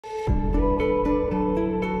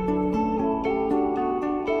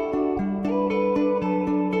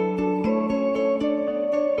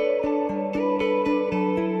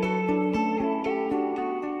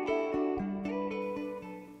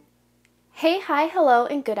Hi, hello,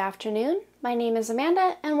 and good afternoon. My name is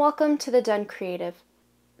Amanda, and welcome to the Done Creative.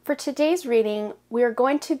 For today's reading, we are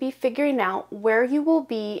going to be figuring out where you will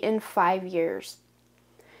be in 5 years.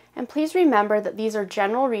 And please remember that these are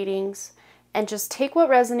general readings, and just take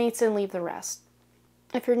what resonates and leave the rest.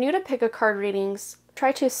 If you're new to Pick-a-Card readings,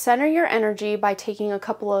 try to center your energy by taking a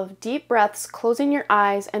couple of deep breaths, closing your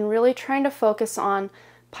eyes, and really trying to focus on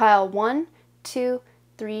pile 1, 2,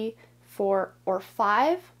 3, 4, or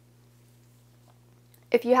 5.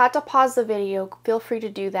 If you had to pause the video, feel free to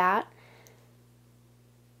do that.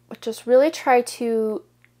 But just really try to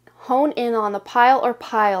hone in on the pile or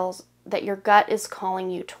piles that your gut is calling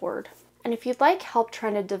you toward. And if you'd like help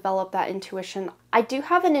trying to develop that intuition, I do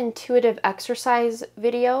have an intuitive exercise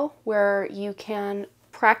video where you can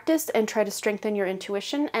practice and try to strengthen your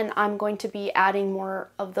intuition, and I'm going to be adding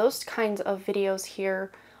more of those kinds of videos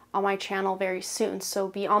here on my channel very soon, so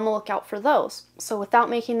be on the lookout for those. So without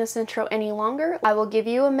making this intro any longer, I will give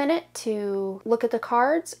you a minute to look at the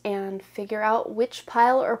cards and figure out which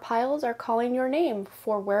pile or piles are calling your name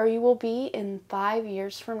for where you will be in 5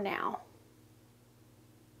 years from now.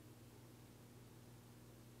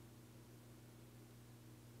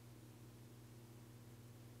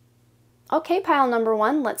 Okay, pile number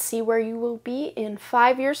 1, let's see where you will be in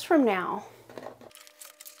 5 years from now.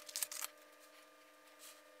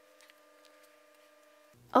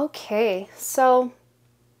 Okay, so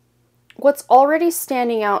what's already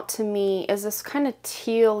standing out to me is this kind of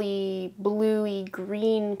tealy, bluey,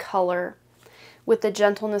 green color with the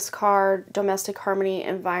gentleness card, domestic harmony,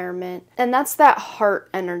 environment, and that's that heart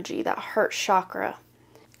energy, that heart chakra.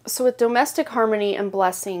 So with domestic harmony and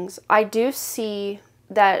blessings, I do see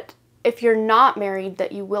that if you're not married,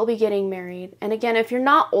 that you will be getting married. And again, if you're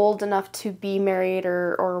not old enough to be married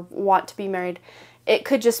or want to be married, it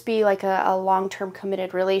could just be like a long-term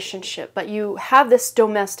committed relationship, but you have this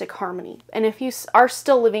domestic harmony. And if you are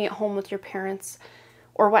still living at home with your parents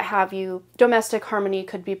or what have you, domestic harmony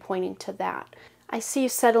could be pointing to that. I see you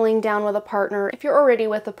settling down with a partner. If you're already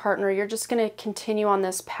with a partner, you're just going to continue on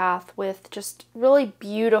this path with just really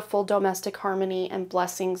beautiful domestic harmony and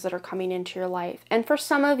blessings that are coming into your life. And for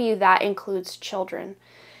some of you, that includes children.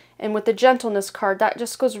 And with the gentleness card, that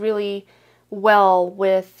just goes really well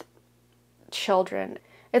with children.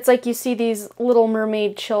 It's like you see these little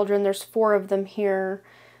mermaid children. There's 4 of them here.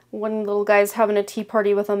 One little guy's having a tea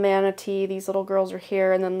party with a manatee. These little girls are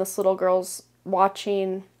here, and then this little girl's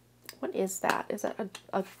watching. What is that? Is that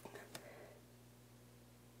a...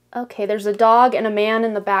 Okay, there's a dog and a man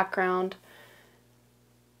in the background.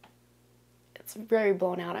 It's very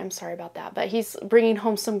blown out. I'm sorry about that. But he's bringing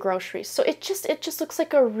home some groceries. So it just looks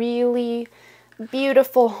like a really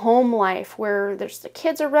beautiful home life where there's the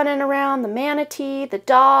kids are running around, the manatee, the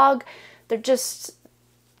dog. They're just,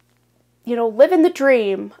 you know, living the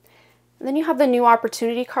dream. And then you have the new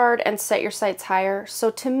opportunity card and set your sights higher. So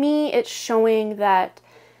to me, it's showing that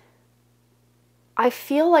I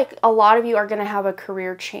feel like a lot of you are going to have a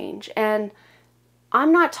career change. And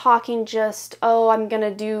I'm not talking just, oh,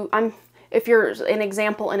 if you're an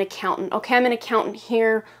example, an accountant. Okay, I'm an accountant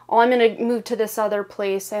here. Oh, I'm going to move to this other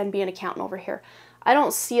place and be an accountant over here. I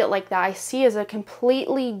don't see it like that. I see it as a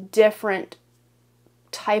completely different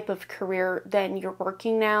type of career than you're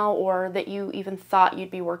working now, or that you even thought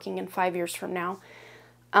you'd be working in 5 years from now.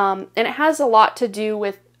 And it has a lot to do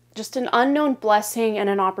with just an unknown blessing and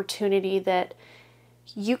an opportunity that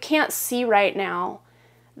you can't see right now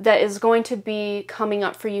that is going to be coming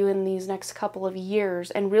up for you in these next couple of years,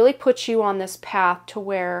 and really put you on this path to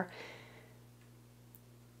where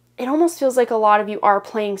it almost feels like a lot of you are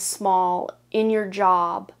playing small in your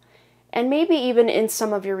job and maybe even in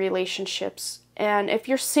some of your relationships. And if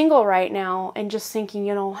you're single right now and just thinking,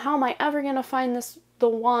 you know, how am I ever going to find the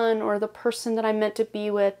one or the person that I'm meant to be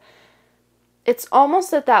with? It's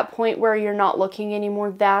almost at that point where you're not looking anymore.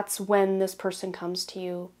 That's when this person comes to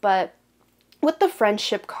you. But with the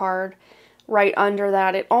friendship card right under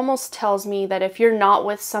that, it almost tells me that if you're not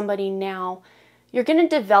with somebody now, you're going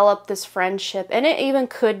to develop this friendship. And it even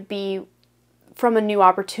could be from a new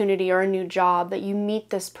opportunity or a new job that you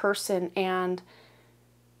meet this person and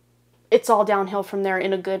it's all downhill from there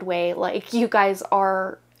in a good way. Like, you guys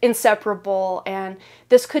are inseparable, and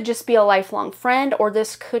this could just be a lifelong friend, or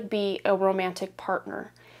this could be a romantic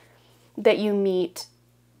partner that you meet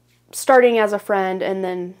starting as a friend and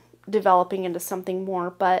then developing into something more.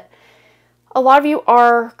 But a lot of you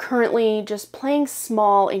are currently just playing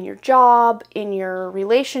small in your job, in your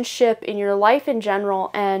relationship, in your life in general,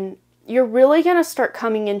 and you're really going to start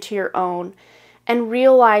coming into your own and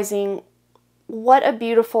realizing what a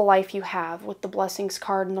beautiful life you have with the blessings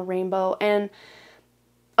card and the rainbow. And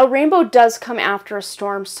a rainbow does come after a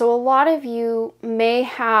storm. So a lot of you may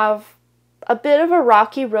have a bit of a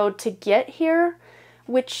rocky road to get here,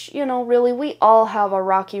 which, you know, really we all have a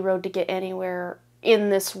rocky road to get anywhere in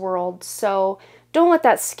this world. So don't let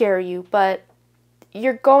that scare you, but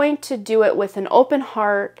you're going to do it with an open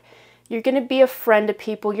heart. You're going to be a friend to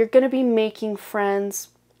people. You're going to be making friends.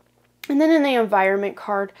 And then in the environment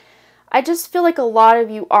card, I just feel like a lot of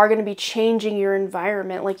you are going to be changing your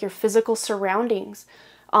environment, like your physical surroundings,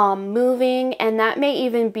 moving, and that may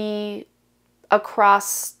even be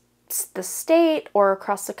across the state or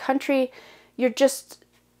across the country. You're just,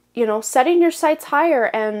 you know, setting your sights higher,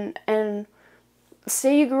 and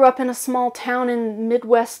say you grew up in a small town in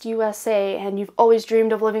Midwest USA and you've always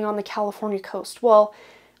dreamed of living on the California coast. Well,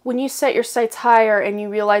 when you set your sights higher and you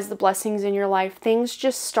realize the blessings in your life, things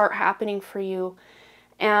just start happening for you.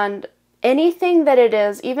 And anything that it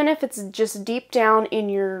is, even if it's just deep down in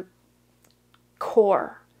your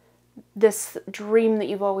core, this dream that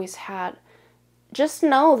you've always had, just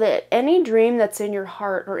know that any dream that's in your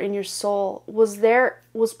heart or in your soul was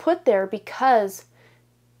put there because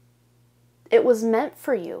it was meant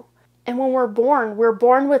for you. And when we're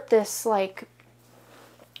born with this, like,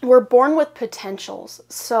 we're born with potentials.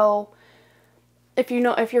 So if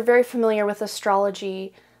you're very familiar with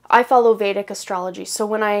astrology, I follow Vedic astrology. So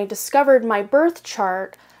when I discovered my birth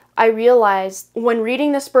chart, I realized when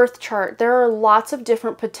reading this birth chart, there are lots of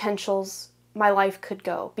different potentials my life could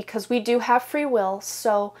go, because we do have free will.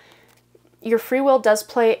 So your free will does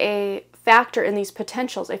play a factor in these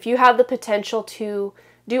potentials. If you have the potential to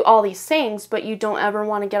do all these things, but you don't ever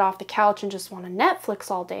want to get off the couch and just want to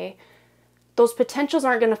Netflix all day, those potentials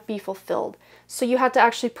aren't going to be fulfilled. So you have to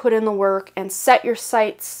actually put in the work and set your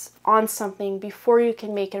sights on something before you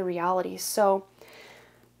can make it a reality. So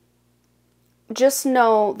just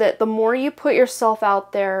know that the more you put yourself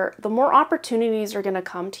out there, the more opportunities are going to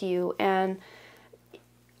come to you. And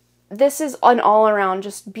this is an all-around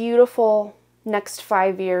just beautiful next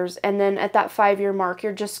 5 years. And then at that 5-year mark,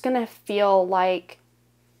 you're just going to feel like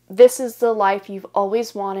this is the life you've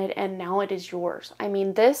always wanted and now it is yours. I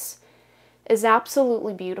mean, this is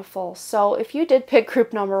absolutely beautiful. So if you did pick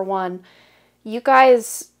group number 1, you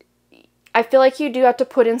guys, I feel like you do have to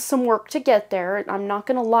put in some work to get there. I'm not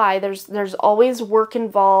going to lie. There's always work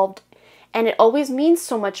involved, and it always means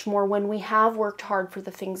so much more when we have worked hard for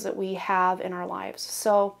the things that we have in our lives.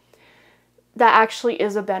 So that actually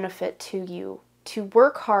is a benefit to you, to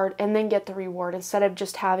work hard and then get the reward instead of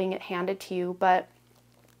just having it handed to you. But,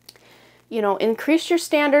 you know, increase your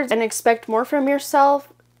standards and expect more from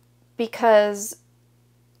yourself, because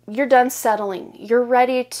you're done settling. You're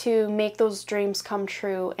ready to make those dreams come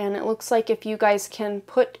true. And it looks like if you guys can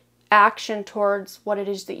put action towards what it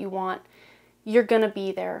is that you want, you're going to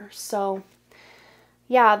be there. So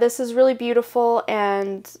yeah, this is really beautiful.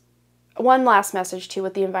 And one last message too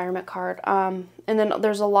with the environment card. And then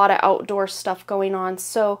there's a lot of outdoor stuff going on.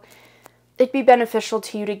 So it'd be beneficial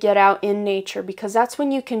to you to get out in nature, because that's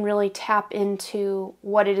when you can really tap into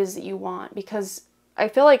what it is that you want. Because I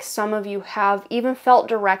feel like some of you have even felt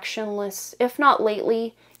directionless, if not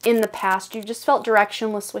lately, in the past. You just felt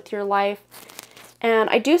directionless with your life. And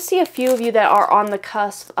I do see a few of you that are on the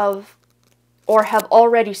cusp of, or have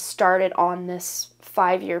already started on this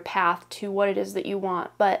 5-year path to what it is that you want.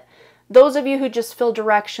 But those of you who just feel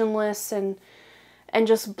directionless and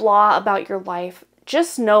just blah about your life,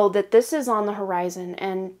 just know that this is on the horizon,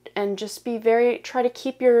 and just try to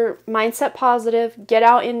keep your mindset positive, get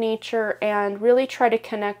out in nature, and really try to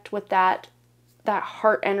connect with that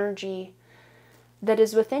heart energy that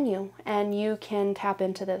is within you, and you can tap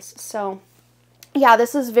into this. So yeah,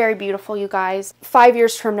 this is very beautiful, you guys. 5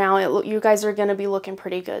 years from now, you guys are going to be looking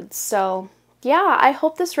pretty good. So yeah, I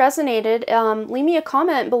hope this resonated. Leave me a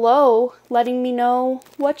comment below letting me know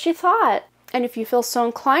what you thought. And if you feel so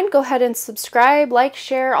inclined, go ahead and subscribe, like,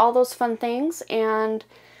 share, all those fun things. And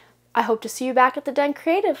I hope to see you back at the Den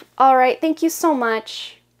Creative. All right, thank you so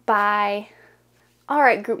much. Bye. All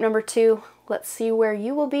right, group number 2. Let's see where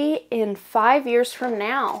you will be in 5 years from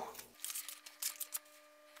now.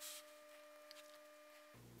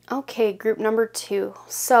 Okay, group number 2.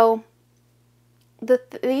 So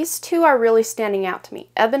these two are really standing out to me.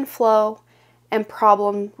 Ebb and flow and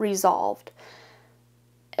problem resolved.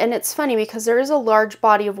 And it's funny because there is a large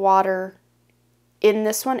body of water in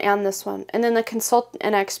this one and this one. And then the consultant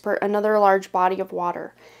and expert, another large body of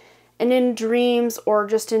water. And in dreams, or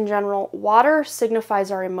just in general, water signifies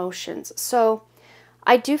our emotions. So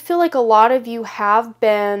I do feel like a lot of you have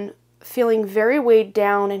been feeling very weighed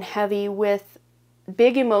down and heavy with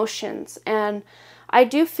big emotions. And I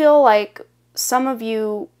do feel like some of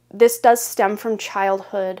you, this does stem from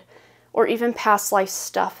childhood, or even past life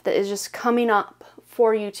stuff that is just coming up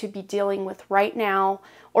for you to be dealing with right now,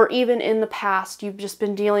 or even in the past, you've just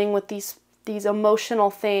been dealing with these emotional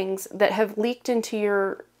things that have leaked into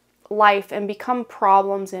your life and become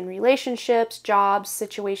problems in relationships, jobs,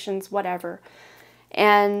 situations, whatever.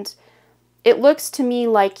 And it looks to me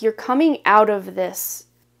like you're coming out of this,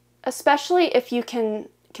 especially if you can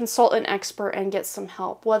consult an expert and get some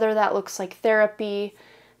help, whether that looks like therapy,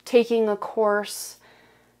 taking a course,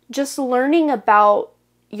 just learning about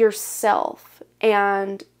yourself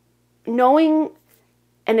and knowing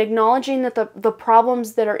and acknowledging that the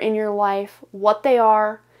problems that are in your life, what they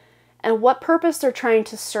are, and what purpose they're trying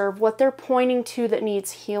to serve, what they're pointing to that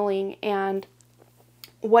needs healing, and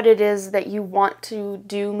what it is that you want to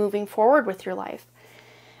do moving forward with your life.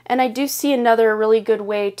 And I do see another really good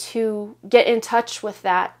way to get in touch with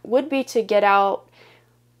that would be to get out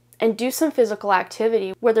and do some physical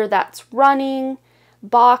activity, whether that's running,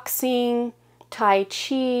 boxing, tai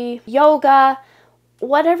chi, yoga,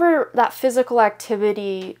 whatever that physical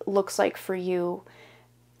activity looks like for you.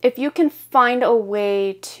 If you can find a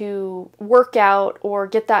way to work out or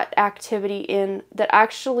get that activity in that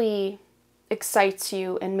actually excites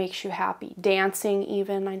you and makes you happy, dancing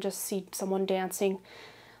even, I just see someone dancing,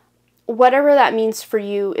 whatever that means for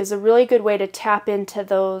you is a really good way to tap into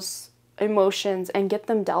those emotions and get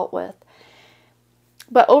them dealt with.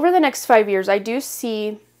 But over the next 5 years, I do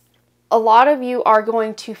see a lot of you are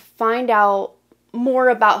going to find out more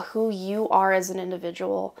about who you are as an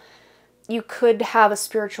individual. You could have a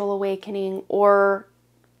spiritual awakening or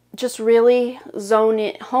just really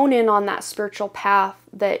hone in on that spiritual path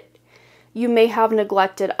that you may have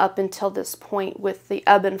neglected up until this point with the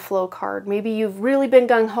ebb and flow card. Maybe you've really been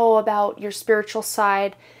gung-ho about your spiritual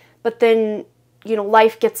side, but then,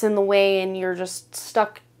 life gets in the way and you're just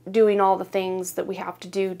stuck doing all the things that we have to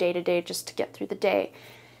do day to day just to get through the day.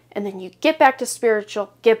 And then you get back to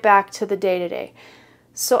spiritual, get back to the day to day.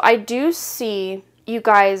 So I do see you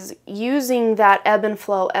guys using that ebb and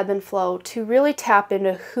flow to really tap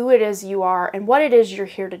into who it is you are and what it is you're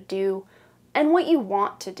here to do and what you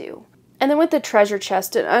want to do. And then with the treasure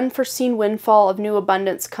chest, an unforeseen windfall of new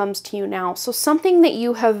abundance comes to you now. So something that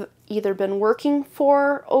you have either been working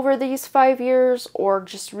for over these 5 years or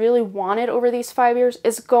just really wanted over these 5 years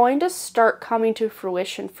is going to start coming to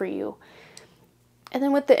fruition for you. And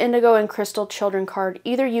then with the indigo and crystal children card,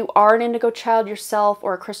 either you are an indigo child yourself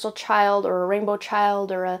or a crystal child or a rainbow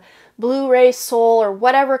child or a blue ray soul or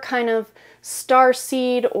whatever kind of star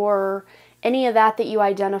seed or any of that you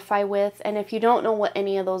identify with. And if you don't know what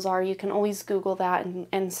any of those are, you can always Google that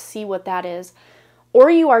and see what that is. Or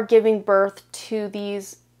you are giving birth to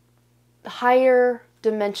these higher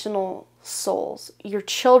dimensional souls. Your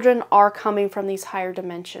children are coming from these higher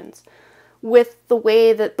dimensions. With the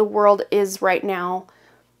way that the world is right now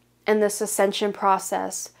and this ascension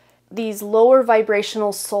process, these lower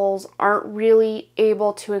vibrational souls aren't really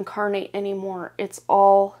able to incarnate anymore. It's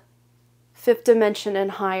all fifth dimension and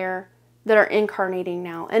higher that are incarnating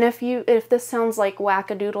now. And if this sounds like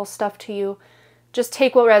wackadoodle stuff to you, just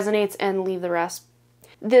take what resonates and leave the rest.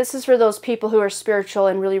 This is for those people who are spiritual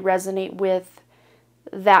and really resonate with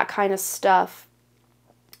that kind of stuff.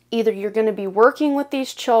 Either you're going to be working with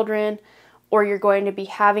these children, or you're going to be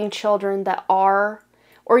having children that are,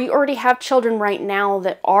 or you already have children right now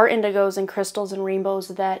that are indigos and crystals and rainbows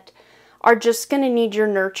that are just going to need your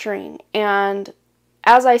nurturing. And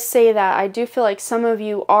as I say that, I do feel like some of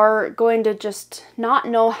you are going to just not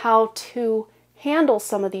know how to handle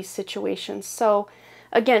some of these situations. So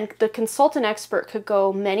again, the consultant expert could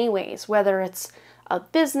go many ways, whether it's a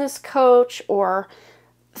business coach or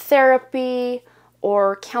therapy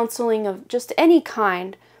or counseling of just any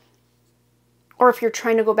kind. Or if you're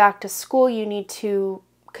trying to go back to school, you need to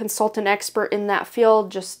consult an expert in that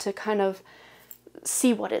field just to kind of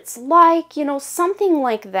see what it's like, something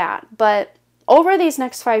like that. But over these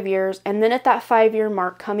next 5 years, and then at that 5-year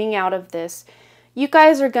mark coming out of this, you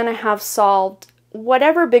guys are going to have solved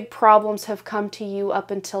whatever big problems have come to you up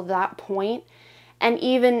until that point. And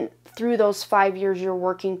even through those 5 years, you're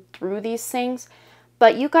working through these things.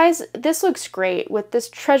 But you guys, this looks great. With this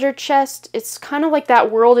treasure chest, it's kind of like that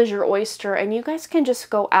world is your oyster, and you guys can just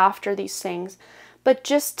go after these things. But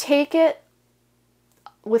just take it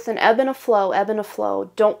with an ebb and a flow, ebb and a flow.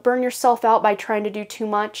 Don't burn yourself out by trying to do too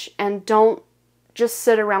much, and don't just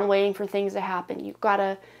sit around waiting for things to happen. You've got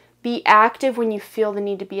to be active when you feel the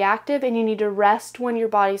need to be active, and you need to rest when your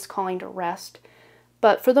body's calling to rest.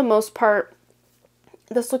 But for the most part,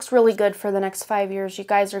 this looks really good for the next 5 years. You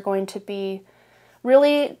guys are going to be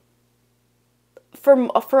really,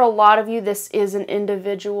 for a lot of you, this is an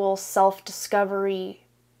individual self-discovery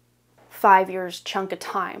 5 years chunk of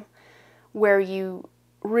time. where you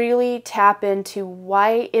really tap into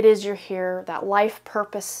why it is you're here, that life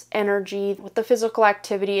purpose energy with the physical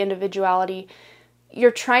activity, individuality.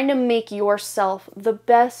 You're trying to make yourself the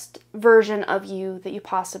best version of you that you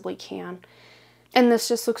possibly can. And this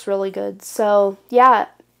just looks really good. So yeah,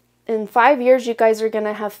 in 5 years, you guys are going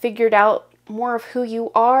to have figured out more of who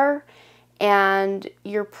you are, and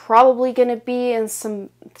you're probably going to be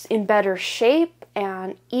in better shape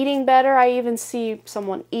and eating better. I even see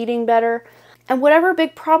someone eating better. And whatever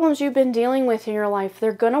big problems you've been dealing with in your life,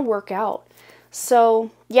 they're going to work out.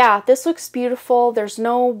 So yeah, this looks beautiful. There's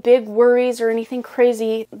no big worries or anything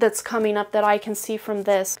crazy that's coming up that I can see from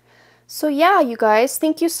this. So yeah, you guys,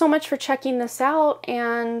 thank you so much for checking this out,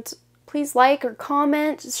 and please like or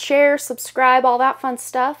comment, share, subscribe, all that fun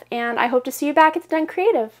stuff, and I hope to see you back at the Done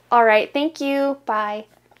Creative. All right, thank you. Bye.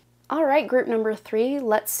 All right, group number 3,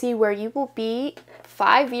 let's see where you will be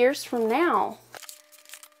 5 years from now.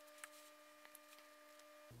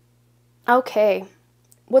 Okay,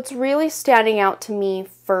 what's really standing out to me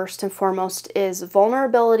first and foremost is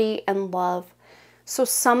vulnerability and love. So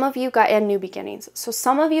some of you guys, and new beginnings. So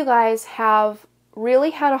some of you guys have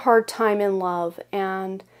really had a hard time in love,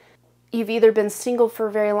 and you've either been single for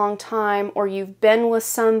a very long time, or you've been with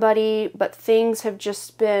somebody, but things have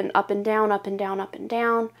just been up and down, up and down, up and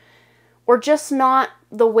down, or just not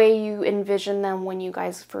the way you envisioned them when you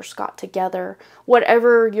guys first got together.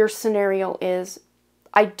 Whatever your scenario is,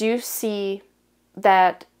 I do see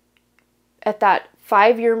that at that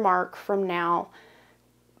 5-year mark from now,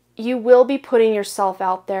 you will be putting yourself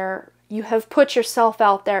out there. You have put yourself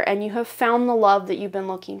out there, and you have found the love that you've been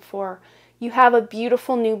looking for. You have a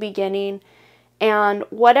beautiful new beginning, and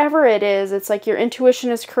whatever it is, it's like your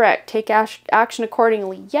intuition is correct. Take action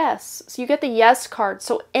accordingly. Yes. So you get the yes card.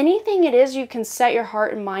 So anything it is you can set your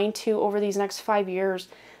heart and mind to over these next 5 years,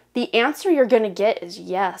 the answer you're going to get is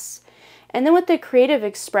yes. And then with the creative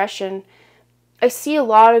expression, I see a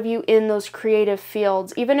lot of you in those creative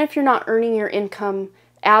fields. Even if you're not earning your income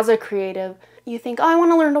as a creative, you think, oh, I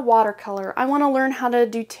want to learn to watercolor. I want to learn how to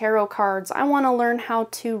do tarot cards. I want to learn how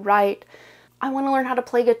to write. I want to learn how to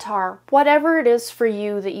play guitar. Whatever it is for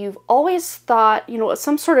you that you've always thought, you know,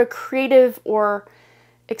 some sort of creative or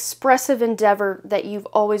expressive endeavor that you've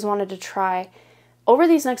always wanted to try, over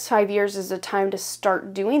these next 5 years is the time to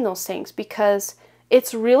start doing those things, because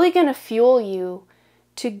it's really going to fuel you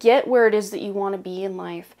to get where it is that you want to be in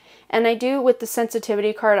life. And I do, with the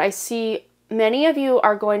sensitivity card, I see many of you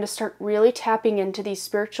are going to start really tapping into these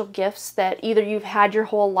spiritual gifts that either you've had your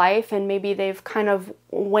whole life and maybe they've kind of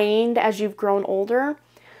waned as you've grown older,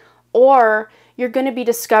 or you're going to be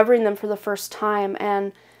discovering them for the first time,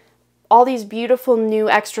 and all these beautiful new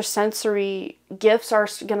extrasensory gifts are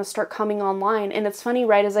going to start coming online. And it's funny,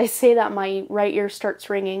 right as I say that, my right ear starts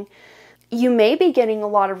ringing. You may be getting a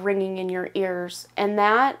lot of ringing in your ears, and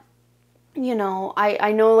that, you know,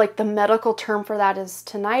 I know like the medical term for that is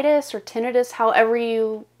tinnitus or tinnitus, however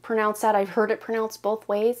you pronounce that. I've heard it pronounced both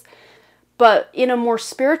ways. But in a more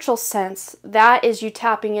spiritual sense, that is you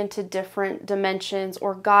tapping into different dimensions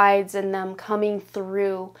or guides and them coming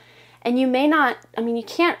through. And you may not, I mean, you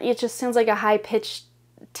can't, it just sounds like a high-pitched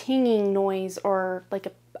tinging noise or like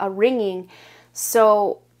a ringing.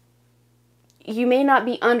 So you may not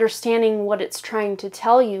be understanding what it's trying to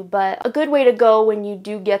tell you, but a good way to go when you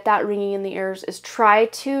do get that ringing in the ears is try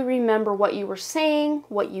to remember what you were saying,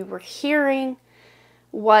 what you were hearing,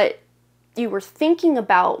 what you were thinking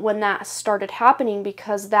about when that started happening,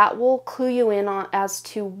 because that will clue you in on as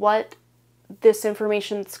to what this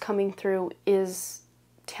information that's coming through is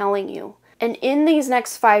telling you. And in these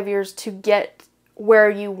next 5 years, to get where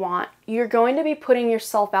you want, you're going to be putting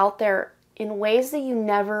yourself out there in ways that you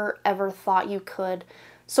never ever thought you could.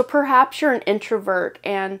 So perhaps you're an introvert,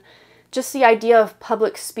 and just the idea of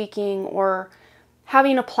public speaking or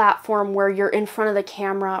having a platform where you're in front of the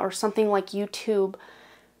camera or something like YouTube,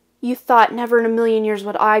 you thought, never in a million years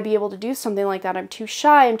would I be able to do something like that. I'm too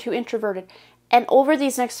shy, I'm too introverted. And over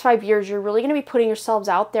these next 5 years, you're really going to be putting yourselves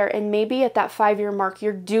out there, and maybe at that 5-year mark,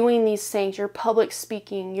 you're doing these things, you're public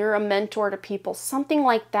speaking, you're a mentor to people, something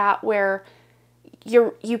like that, where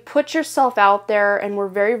you put yourself out there and we're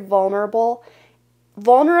very vulnerable.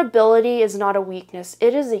 Vulnerability is not a weakness.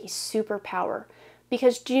 It is a superpower.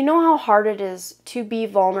 Because do you know how hard it is to be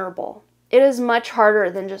vulnerable? It is much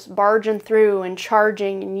harder than just barging through and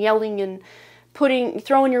charging and yelling and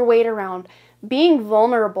throwing your weight around. Being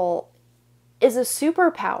vulnerable is a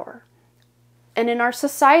superpower. And in our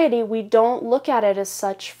society, we don't look at it as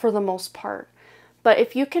such for the most part. But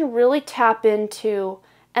if you can really tap into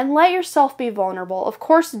and let yourself be vulnerable. Of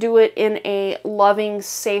course, do it in a loving,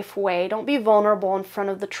 safe way. Don't be vulnerable in front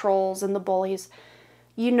of the trolls and the bullies.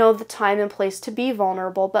 you know the time and place to be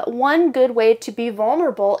vulnerable. But one good way to be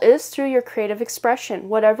vulnerable is through your creative expression,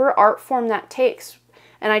 whatever art form that takes.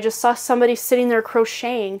 And I just saw somebody sitting there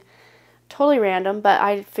crocheting, totally random, but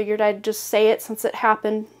I figured I'd just say it since it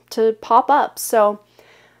happened to pop up. So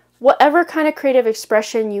whatever kind of creative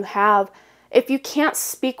expression you have, if you can't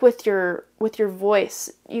speak with your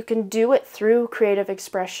voice, you can do it through creative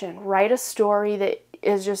expression. Write a story that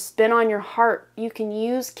has just been on your heart. You can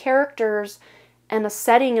use characters and a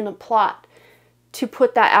setting and a plot to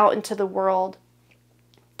put that out into the world,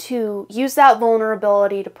 to use that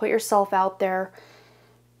vulnerability to put yourself out there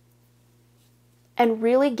and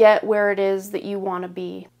really get where it is that you want to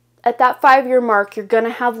be. At that 5-year mark, you're going to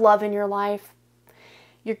have love in your life.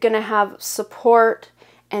 You're going to have support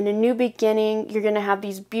and a new beginning. You're going to have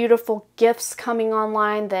these beautiful gifts coming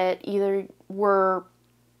online that either were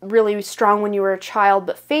really strong when you were a child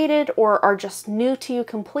but faded, or are just new to you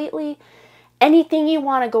completely. Anything you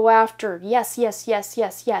want to go after, yes, yes, yes,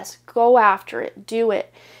 yes, yes, go after it, do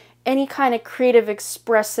it. Any kind of creative,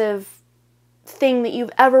 expressive thing that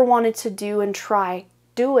you've ever wanted to do and try,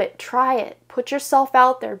 do it, try it. Put yourself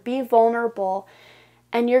out there, be vulnerable,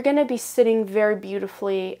 and you're going to be sitting very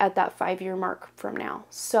beautifully at that 5-year mark from now.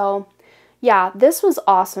 So yeah, this was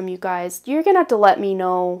awesome, you guys. You're going to have to let me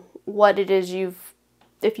know what it is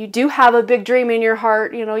if you do have a big dream in your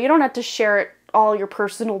heart, you know, you don't have to share it, all your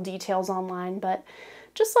personal details online, but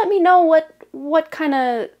just let me know what kind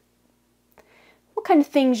of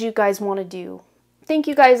things you guys want to do. Thank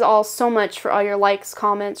you guys all so much for all your likes,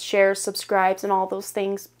 comments, shares, subscribes, and all those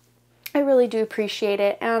things. I really do appreciate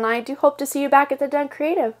it, and I do hope to see you back at the Done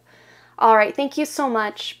Creative. All right, thank you so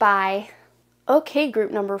much. Bye. Okay,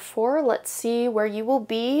 group number 4, let's see where you will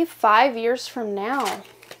be 5 years from now.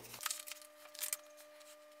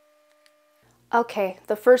 Okay,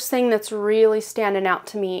 the first thing that's really standing out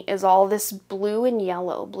to me is all this blue and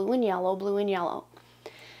yellow, blue and yellow, blue and yellow.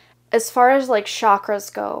 As far as like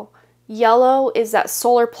chakras go, yellow is that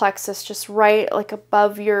solar plexus, just right like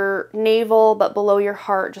above your navel but below your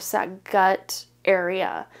heart, just that gut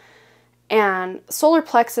area. And solar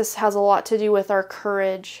plexus has a lot to do with our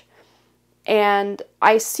courage. And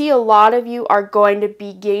I see a lot of you are going to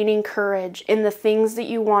be gaining courage in the things that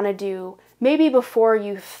you want to do. Maybe before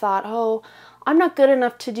you thought, oh, I'm not good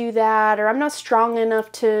enough to do that, or I'm not strong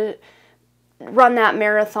enough to run that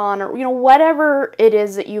marathon, or, you know, whatever it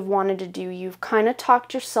is that you've wanted to do, you've kind of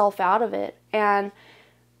talked yourself out of it. And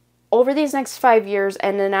over these next 5 years,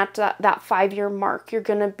 and then at that 5-year mark, you're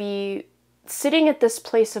going to be sitting at this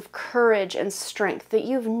place of courage and strength that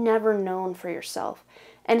you've never known for yourself.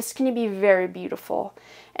 And it's going to be very beautiful.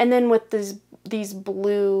 And then with these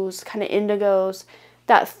blues, kind of indigos,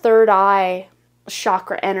 that third eye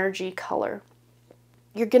chakra energy color,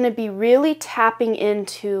 you're going to be really tapping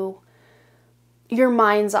into your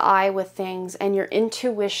mind's eye with things and your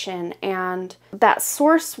intuition and that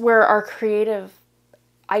source where our creative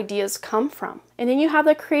ideas come from. And then you have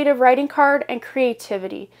the creative writing card and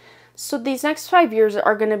creativity. So these next 5 years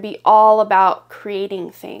are going to be all about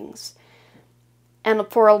creating things. And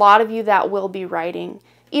for a lot of you, that will be writing.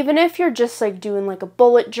 Even if you're just like doing like a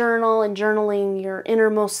bullet journal and journaling your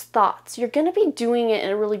innermost thoughts, you're going to be doing it in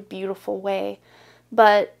a really beautiful way.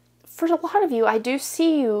 But for a lot of you, I do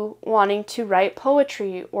see you wanting to write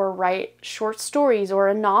poetry or write short stories or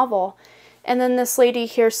a novel. And then this lady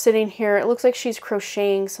here sitting here, it looks like she's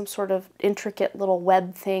crocheting some sort of intricate little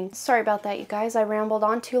web thing. Sorry about that, you guys. I rambled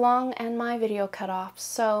on too long and my video cut off.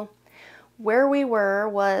 So where we were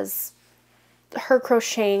was her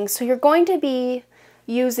crocheting. So you're going to be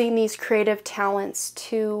using these creative talents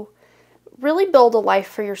to really build a life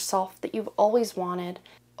for yourself that you've always wanted.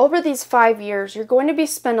 Over these 5 years, you're going to be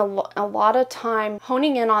spend a lot of time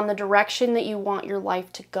honing in on the direction that you want your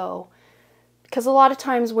life to go. Because a lot of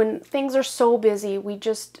times when things are so busy, we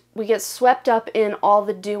get swept up in all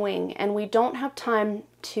the doing, and we don't have time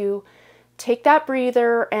to take that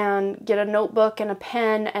breather and get a notebook and a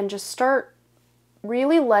pen and just start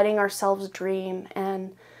really letting ourselves dream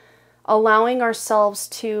and allowing ourselves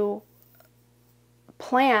to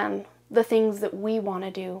plan the things that we want to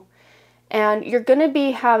do. And you're going to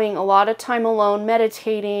be having a lot of time alone,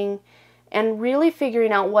 meditating, and really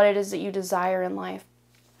figuring out what it is that you desire in life.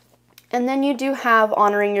 And then you do have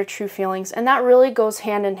honoring your true feelings, and that really goes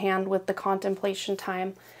hand in hand with the contemplation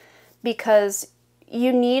time, because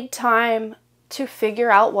you need time to figure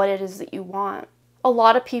out what it is that you want. A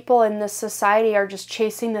lot of people in this society are just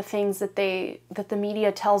chasing the things that the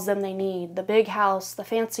media tells them they need. The big house, the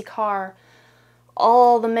fancy car,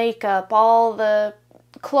 all the makeup, all the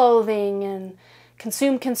clothing, and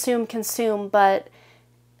consume, consume, consume. But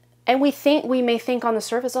And we may think on the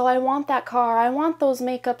surface, oh, I want that car, I want those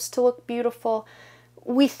makeups to look beautiful.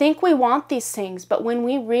 We think we want these things, but when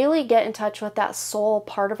we really get in touch with that soul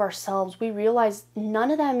part of ourselves, we realize none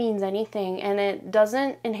of that means anything, and it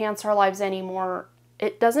doesn't enhance our lives anymore.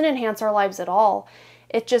 It doesn't enhance our lives at all.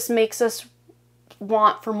 It just makes us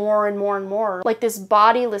want for more and more and more. Like this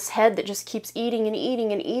bodiless head that just keeps eating and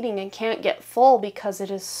eating and eating and can't get full because it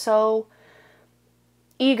is so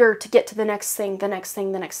eager to get to the next thing, the next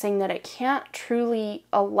thing, the next thing, that it can't truly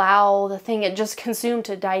allow the thing it just consumed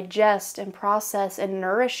to digest and process and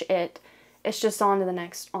nourish it. It's just on to the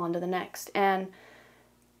next, on to the next. And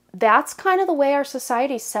that's kind of the way our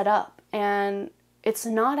society's set up. And it's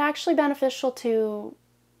not actually beneficial to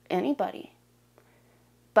anybody.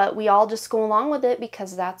 But we all just go along with it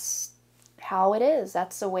because that's how it is.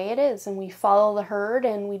 That's the way it is. And we follow the herd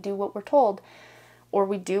and we do what we're told. Or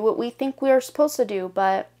we do what we think we are supposed to do.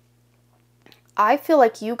 But I feel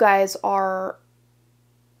like you guys are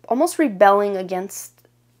almost rebelling against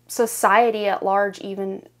society at large,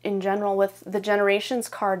 even in general, with the generations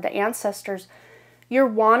card, the ancestors. You're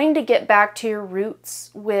wanting to get back to your roots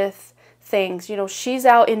with things. You know, she's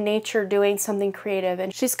out in nature doing something creative,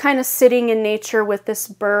 and she's kind of sitting in nature with this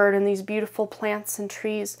bird and these beautiful plants and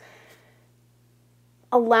trees,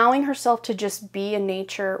 allowing herself to just be in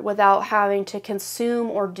nature without having to consume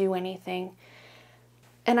or do anything.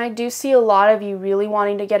 And I do see a lot of you really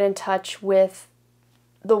wanting to get in touch with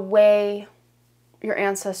the way your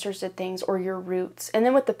ancestors did things or your roots. And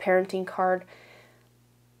then with the parenting card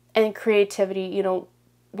and creativity, you know,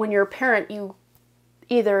 when you're a parent,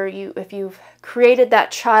 if you've created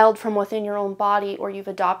that child from within your own body or you've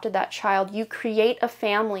adopted that child, you create a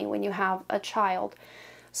family when you have a child.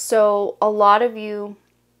 So a lot of you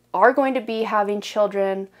are going to be having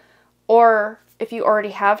children, or if you already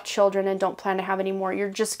have children and don't plan to have any more, you're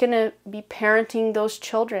just going to be parenting those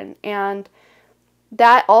children. And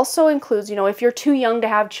that also includes, you know, if you're too young to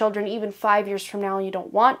have children, even 5 years from now, and you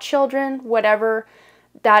don't want children, whatever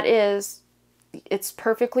that is, it's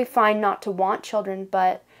perfectly fine not to want children.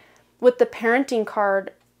 But with the parenting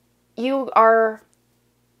card, you are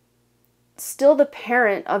still the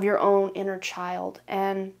parent of your own inner child,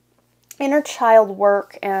 and inner child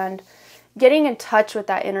work and getting in touch with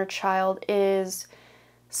that inner child is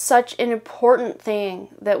such an important thing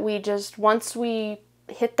that we just, once we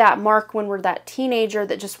hit that mark when we're that teenager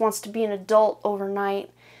that just wants to be an adult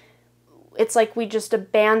overnight, it's like we just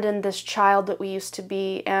abandoned this child that we used to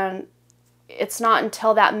be. And it's not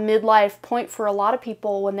until that midlife point for a lot of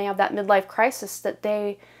people, when they have that midlife crisis, that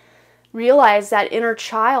they realize that inner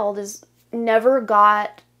child is never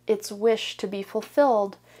got its wish to be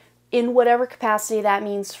fulfilled, in whatever capacity that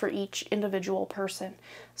means for each individual person.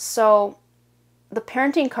 So the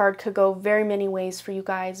parenting card could go very many ways for you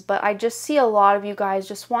guys, but I just see a lot of you guys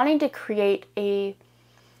just wanting to create a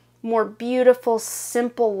more beautiful,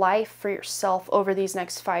 simple life for yourself over these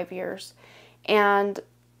next 5 years. And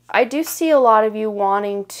I do see a lot of you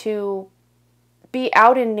wanting to be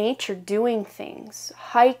out in nature doing things,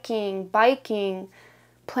 hiking, biking,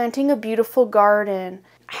 planting a beautiful garden,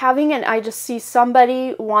 I just see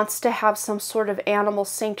somebody wants to have some sort of animal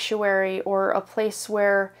sanctuary or a place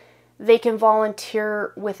where they can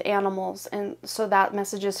volunteer with animals. And so that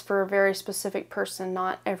message is for a very specific person,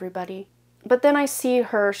 not everybody. But then I see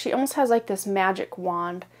her, she almost has like this magic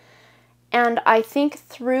wand. And I think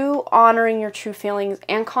through honoring your true feelings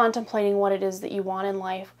and contemplating what it is that you want in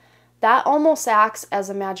life, that almost acts as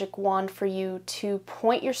a magic wand for you to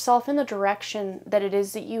point yourself in the direction that it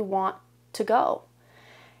is that you want to go.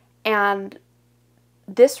 And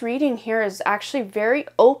this reading here is actually very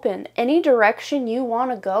open. Any direction you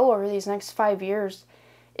want to go over these next 5 years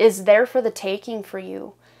is there for the taking for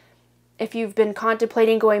you. If you've been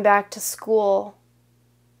contemplating going back to school,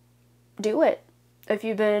 do it. If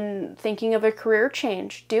you've been thinking of a career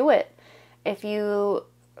change, do it. If you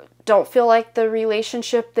don't feel like the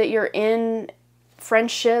relationship that you're in,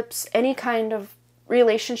 friendships, any kind of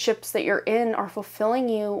relationships that you're in are fulfilling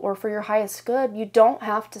you or for your highest good, you don't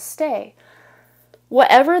have to stay.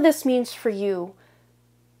 Whatever this means for you,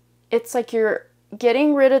 it's like you're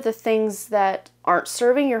getting rid of the things that aren't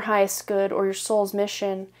serving your highest good or your soul's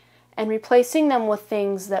mission and replacing them with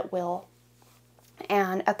things that will.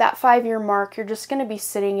 And at that 5-year mark, you're just going to be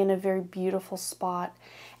sitting in a very beautiful spot.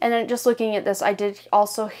 And then just looking at this, I did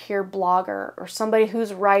also hear blogger, or somebody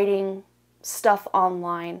who's writing stuff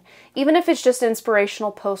online, even if it's just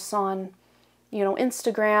inspirational posts on, you know,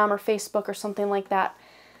 Instagram or Facebook or something like that.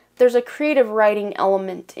 There's a creative writing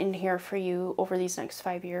element in here for you over these next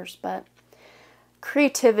 5 years, but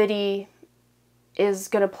creativity is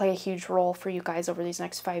going to play a huge role for you guys over these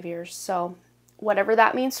next 5 years. So whatever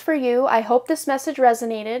that means for you. I hope this message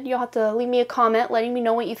resonated. You'll have to leave me a comment letting me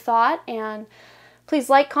know what you thought, and please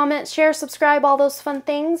like, comment, share, subscribe, all those fun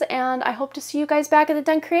things, and I hope to see you guys back at the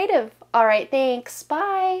Done Creative. All right, thanks.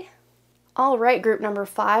 Bye. All right, group number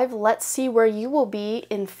 5, let's see where you will be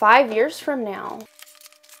in 5 years from now.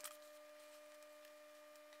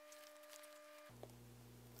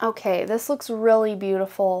 Okay, this looks really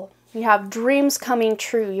beautiful. You have dreams coming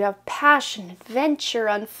true. You have passion, adventure,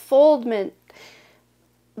 unfoldment.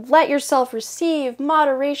 Let yourself receive,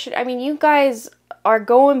 moderation. I mean, you guys are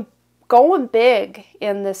going big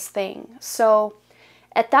in this thing. So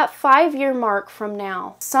at that 5-year mark from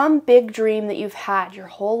now, some big dream that you've had your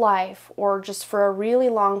whole life or just for a really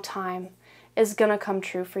long time is going to come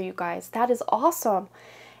true for you guys. That is awesome.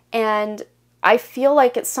 And I feel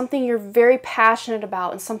like it's something you're very passionate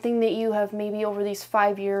about and something that you have maybe over these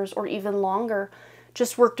 5 years or even longer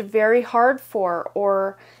just worked very hard for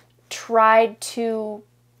or tried to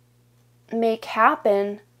make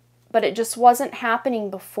happen, but it just wasn't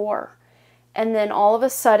happening before. And then all of a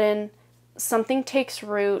sudden, something takes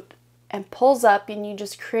root and pulls up and you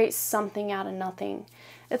just create something out of nothing.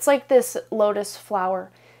 It's like this lotus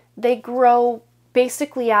flower. They grow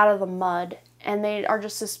basically out of the mud. And they are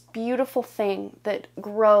just this beautiful thing that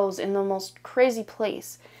grows in the most crazy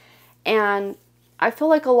place. And I feel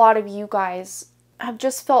like a lot of you guys have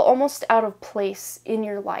just felt almost out of place in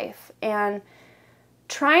your life. And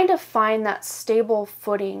trying to find that stable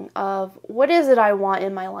footing of what is it I want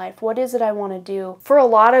in my life? What is it I want to do? For a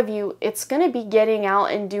lot of you, it's going to be getting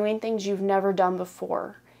out and doing things you've never done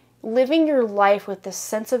before. Living your life with this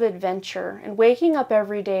sense of adventure and waking up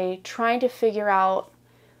every day trying to figure out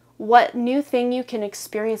what new thing you can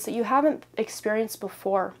experience that you haven't experienced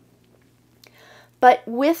before. But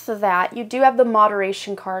with that, you do have the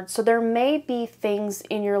moderation card. So there may be things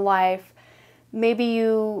in your life, maybe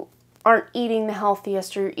you aren't eating the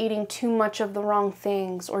healthiest, or you're eating too much of the wrong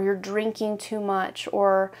things, or you're drinking too much,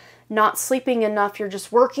 or not sleeping enough, you're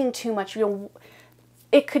just working too much. You know,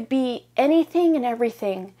 it could be anything and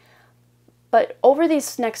everything. But over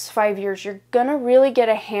these next 5 years, you're going to really get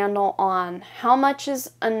a handle on how much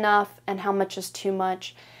is enough and how much is too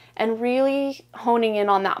much, and really honing in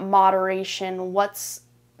on that moderation. What's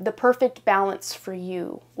the perfect balance for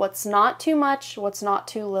you? What's not too much? What's not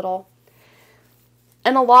too little?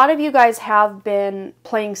 And a lot of you guys have been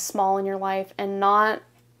playing small in your life and not,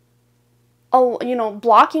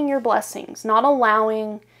 blocking your blessings, not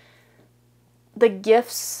allowing the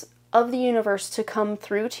gifts of the universe to come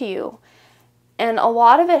through to you. And a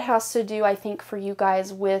lot of it has to do, I think, for you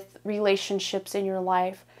guys with relationships in your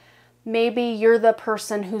life. Maybe you're the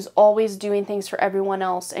person who's always doing things for everyone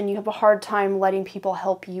else and you have a hard time letting people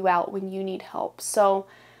help you out when you need help. So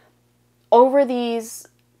over these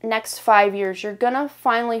next 5 years, you're going to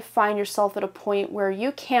finally find yourself at a point where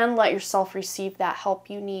you can let yourself receive that help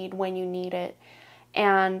you need when you need it.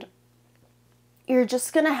 And you're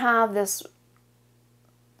just going to have this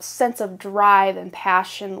sense of drive and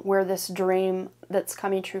passion where this dream that's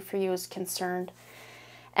coming true for you is concerned.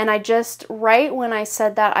 And right when I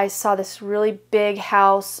said that, I saw this really big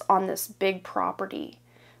house on this big property.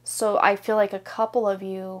 So I feel like a couple of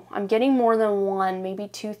you, I'm getting more than one, maybe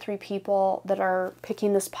 2, 3 people that are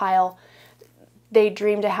picking this pile. They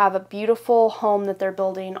dream to have a beautiful home that they're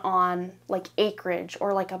building on like acreage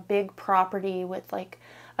or like a big property with like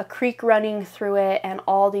a creek running through it and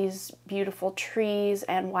all these beautiful trees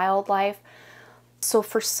and wildlife. So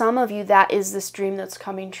for some of you, that is this dream that's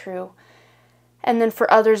coming true. And then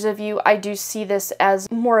for others of you, I do see this as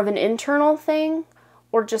more of an internal thing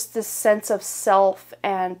or just this sense of self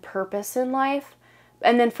and purpose in life.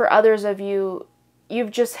 And then for others of you, you've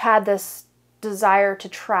just had this desire to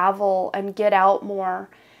travel and get out more,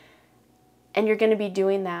 and you're going to be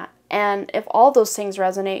doing that. And if all those things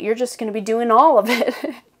resonate, you're just going to be doing all of it.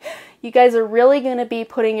 You guys are really going to be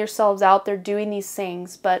putting yourselves out there doing these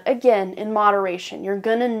things. But again, in moderation, you're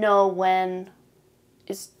going to know when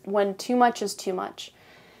too much is too much.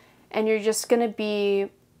 And you're just going to be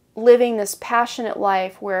living this passionate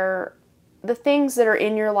life where the things that are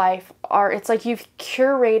in your life it's like you've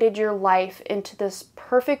curated your life into this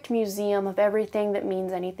perfect museum of everything that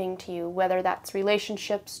means anything to you, whether that's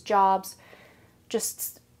relationships, jobs,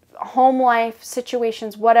 just home life,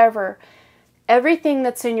 situations, whatever. Everything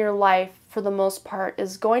that's in your life, for the most part,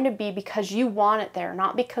 is going to be because you want it there,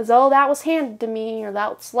 not because, oh, that was handed to me or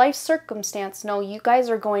that's life circumstance. No, you guys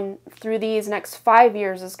are going through these next 5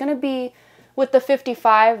 years. It's going to be, with the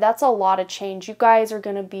 55, that's a lot of change. You guys are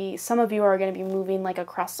going to be, some of you are going to be moving like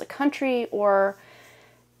across the country or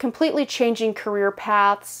completely changing career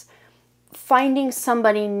paths, finding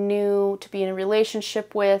somebody new to be in a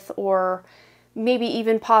relationship with, or maybe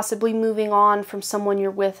even possibly moving on from someone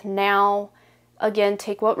you're with now. Again,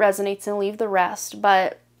 take what resonates and leave the rest,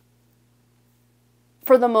 but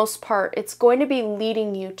for the most part, it's going to be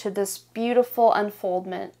leading you to this beautiful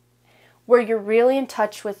unfoldment where you're really in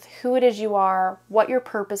touch with who it is you are, what your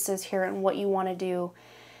purpose is here, and what you want to do.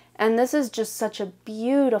 And this is just such a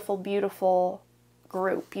beautiful, beautiful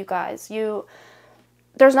group, you guys.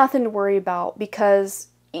 There's nothing to worry about, because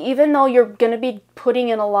even though you're going to be putting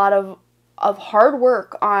in a lot of hard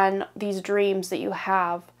work on these dreams that you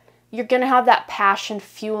have, you're going to have that passion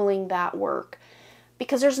fueling that work,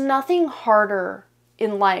 because there's nothing harder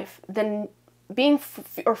in life than being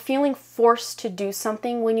or feeling forced to do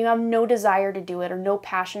something when you have no desire to do it or no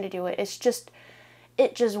passion to do it.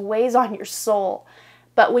 It just weighs on your soul.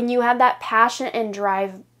 But when you have that passion and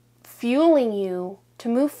drive fueling you to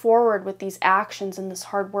move forward with these actions and this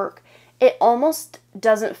hard work, it almost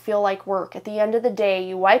doesn't feel like work. At the end of the day,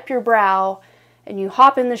 you wipe your brow and you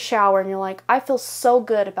hop in the shower and you're like, I feel so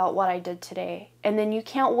good about what I did today. And then you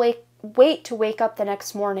can't wait to wake up the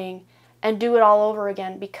next morning and do it all over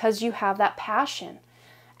again, because you have that passion.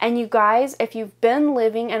 And you guys, if you've been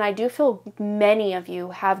living, and I do feel many of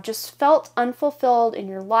you have just felt unfulfilled in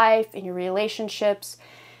your life, in your relationships,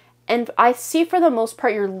 and I see for the most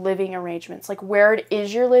part your living arrangements, like where it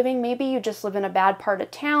is you're living. Maybe you just live in a bad part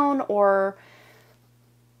of town, or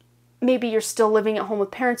maybe you're still living at home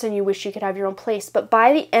with parents and you wish you could have your own place. But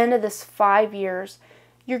by the end of this 5 years,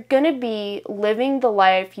 you're going to be living the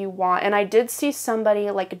life you want. And I did see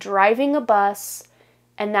somebody like driving a bus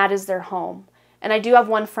and that is their home. And I do have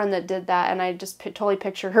one friend that did that, and I just totally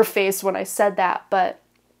pictured her face when I said that. But,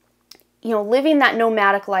 living that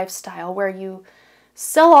nomadic lifestyle where you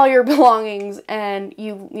sell all your belongings and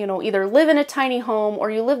you either live in a tiny home or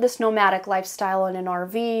you live this nomadic lifestyle in an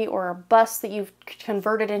RV or a bus that you've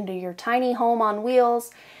converted into your tiny home on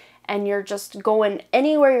wheels, and you're just going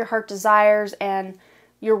anywhere your heart desires, and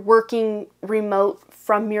you're working remote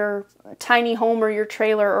from your tiny home or your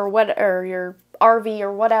trailer or your RV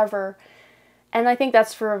or whatever. And I think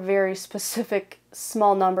that's for a very specific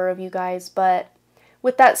small number of you guys. But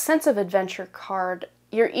with that sense of adventure card,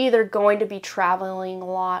 you're either going to be traveling a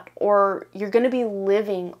lot or you're going to be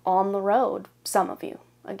living on the road. Some of you.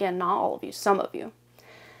 Again, not all of you, some of you.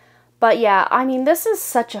 But yeah, I mean, this is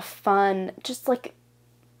such a fun, just like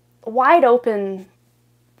wide open,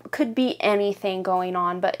 could be anything going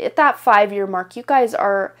on. But at that 5-year mark, you guys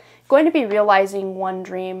are going to be realizing one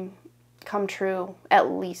dream come true,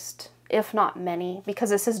 at least, if not many, because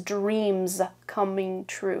this is dreams coming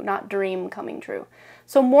true, not dream coming true.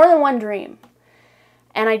 So more than one dream.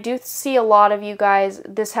 And I do see a lot of you guys,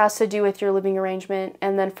 this has to do with your living arrangement,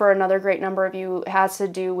 and then for another great number of you, it has to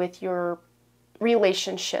do with your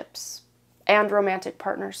relationships and romantic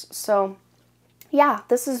partners. So yeah,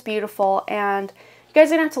 this is beautiful, and you guys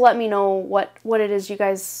are gonna have to let me know what it is you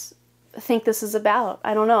guys think this is about.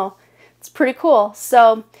 I don't know. It's pretty cool.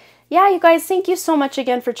 So yeah, you guys, thank you so much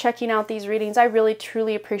again for checking out these readings. I really,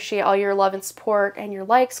 truly appreciate all your love and support and your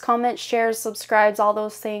likes, comments, shares, subscribes, all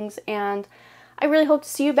those things. And I really hope to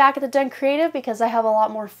see you back at the Den Creative, because I have a lot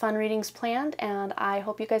more fun readings planned, and I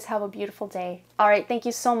hope you guys have a beautiful day. All right, thank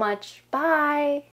you so much. Bye.